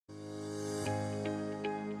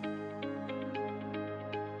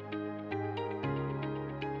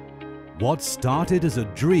what started as a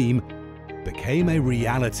dream became a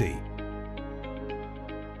reality.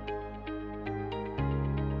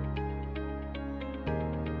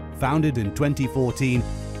 Founded in 2014,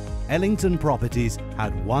 Ellington Properties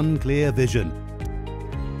had one clear vision: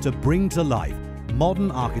 to bring to life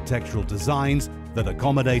modern architectural designs that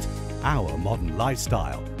accommodate our modern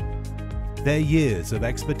lifestyle. Their years of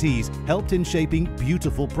expertise helped in shaping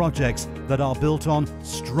beautiful projects that are built on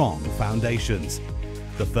strong foundations.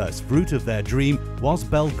 The first fruit of their dream was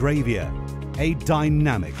Belgravia, a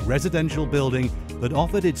dynamic residential building that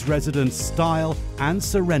offered its residents style and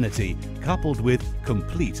serenity coupled with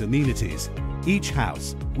complete amenities. Each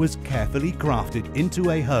house was carefully crafted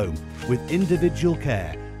into a home with individual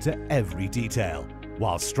care to every detail,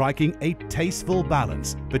 while striking a tasteful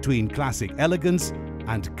balance between classic elegance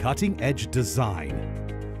and cutting-edge design.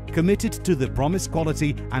 Committed to the promised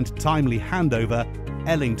quality and timely handover,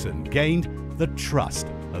 Ellington gained the trust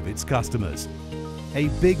of its customers. A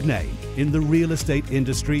big name in the real estate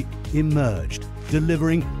industry emerged,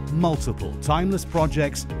 delivering multiple timeless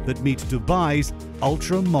projects that meet Dubai's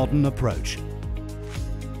ultra-modern approach.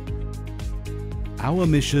 Our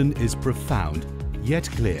mission is profound yet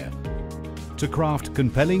clear: to craft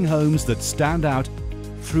compelling homes that stand out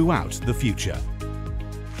throughout the future.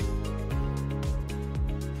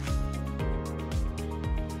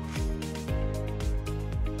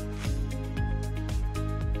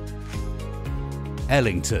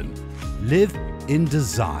 Ellington, live in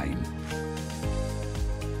design.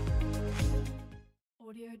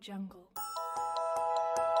 Audio Jungle.